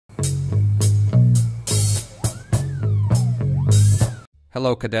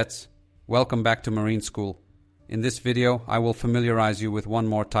Hello cadets, welcome back to Marine School. In this video, I will familiarize you with one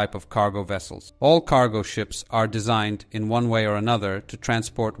more type of cargo vessels. All cargo ships are designed in one way or another to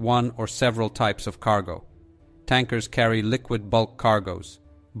transport one or several types of cargo. Tankers carry liquid bulk cargoes.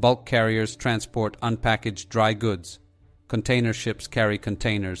 Bulk carriers transport unpackaged dry goods. Container ships carry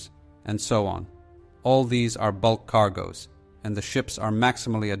containers, and so on. All these are bulk cargoes, and the ships are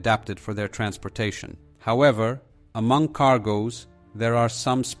maximally adapted for their transportation. However, among cargoes, there are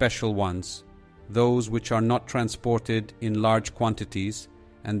some special ones, those which are not transported in large quantities,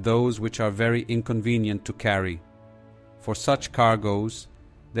 and those which are very inconvenient to carry. For such cargoes,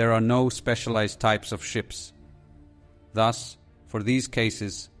 there are no specialized types of ships. Thus, for these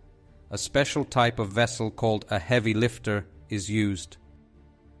cases, a special type of vessel called a heavy lifter is used.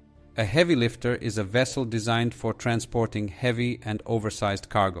 A heavy lifter is a vessel designed for transporting heavy and oversized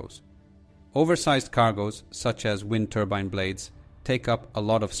cargoes. Oversized cargoes, such as wind turbine blades, take up a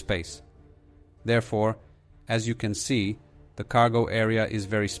lot of space. Therefore, as you can see, the cargo area is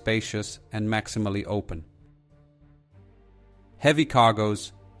very spacious and maximally open. Heavy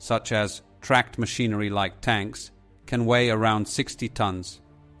cargoes, such as tracked machinery like tanks, can weigh around 60 tons,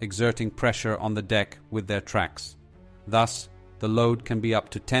 exerting pressure on the deck with their tracks. Thus, the load can be up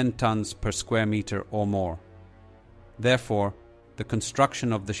to 10 tons per square meter or more. Therefore, the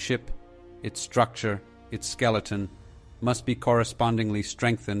construction of the ship, its structure, its skeleton, must be correspondingly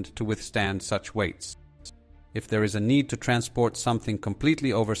strengthened to withstand such weights. If there is a need to transport something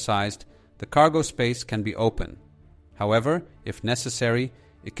completely oversized, the cargo space can be open. However, if necessary,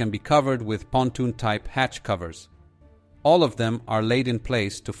 it can be covered with pontoon-type hatch covers. All of them are laid in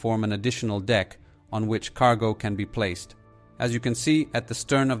place to form an additional deck on which cargo can be placed. As you can see, at the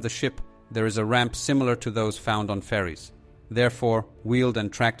stern of the ship, there is a ramp similar to those found on ferries. Therefore, wheeled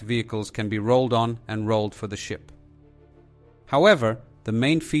and tracked vehicles can be rolled on and rolled for the ship. However, the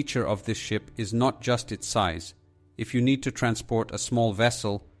main feature of this ship is not just its size. If you need to transport a small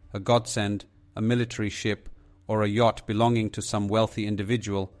vessel, a godsend, a military ship, or a yacht belonging to some wealthy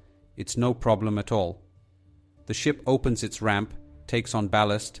individual, it's no problem at all. The ship opens its ramp, takes on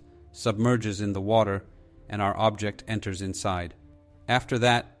ballast, submerges in the water, and our object enters inside. After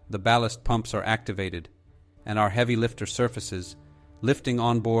that, the ballast pumps are activated, and our heavy lifter surfaces, lifting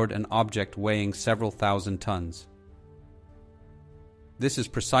on board an object weighing several thousand tons. This is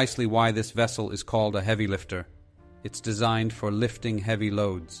precisely why this vessel is called a heavy lifter. It's designed for lifting heavy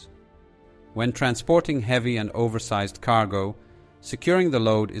loads. When transporting heavy and oversized cargo, securing the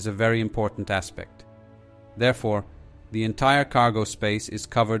load is a very important aspect. Therefore, the entire cargo space is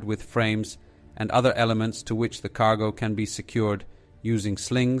covered with frames and other elements to which the cargo can be secured using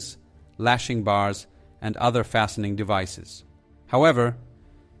slings, lashing bars, and other fastening devices. However,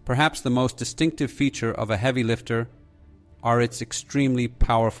 perhaps the most distinctive feature of a heavy lifter are its extremely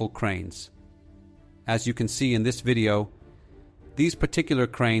powerful cranes. As you can see in this video, these particular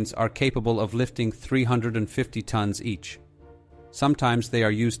cranes are capable of lifting 350 tons each. Sometimes they are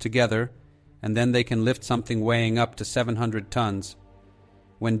used together, and then they can lift something weighing up to 700 tons.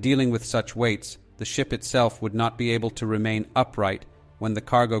 When dealing with such weights, the ship itself would not be able to remain upright when the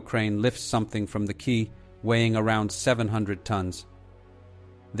cargo crane lifts something from the quay weighing around 700 tons.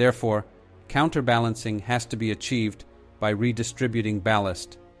 Therefore, counterbalancing has to be achieved by redistributing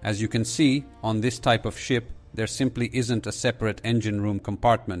ballast. As you can see, on this type of ship, there simply isn't a separate engine room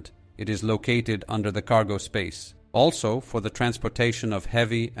compartment. It is located under the cargo space. Also, for the transportation of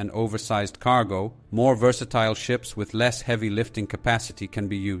heavy and oversized cargo, more versatile ships with less heavy lifting capacity can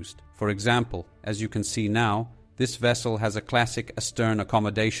be used. For example, as you can see now, this vessel has a classic astern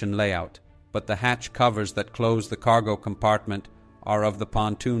accommodation layout, but the hatch covers that close the cargo compartment are of the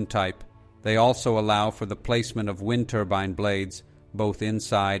pontoon type. They also allow for the placement of wind turbine blades, both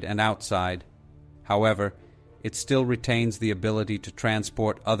inside and outside. However, it still retains the ability to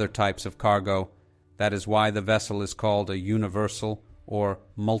transport other types of cargo. That is why the vessel is called a universal or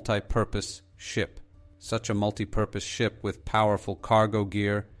multipurpose ship. Such a multipurpose ship with powerful cargo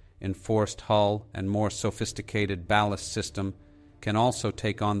gear, enforced hull, and more sophisticated ballast system can also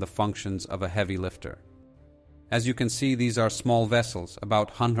take on the functions of a heavy lifter. As you can see, these are small vessels,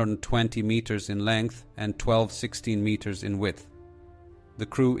 about 120 meters in length and 12-16 meters in width. The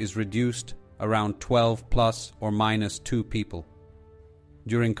crew is reduced around 12 plus or minus 2 people.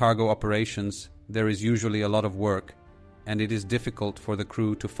 During cargo operations, there is usually a lot of work, and it is difficult for the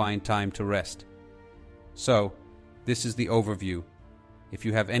crew to find time to rest. So, this is the overview. If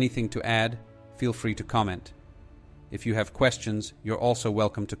you have anything to add, feel free to comment. If you have questions, you're also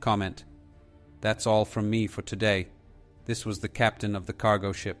welcome to comment. That's all from me for today. This was the captain of the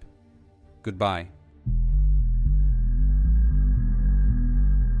cargo ship. Goodbye.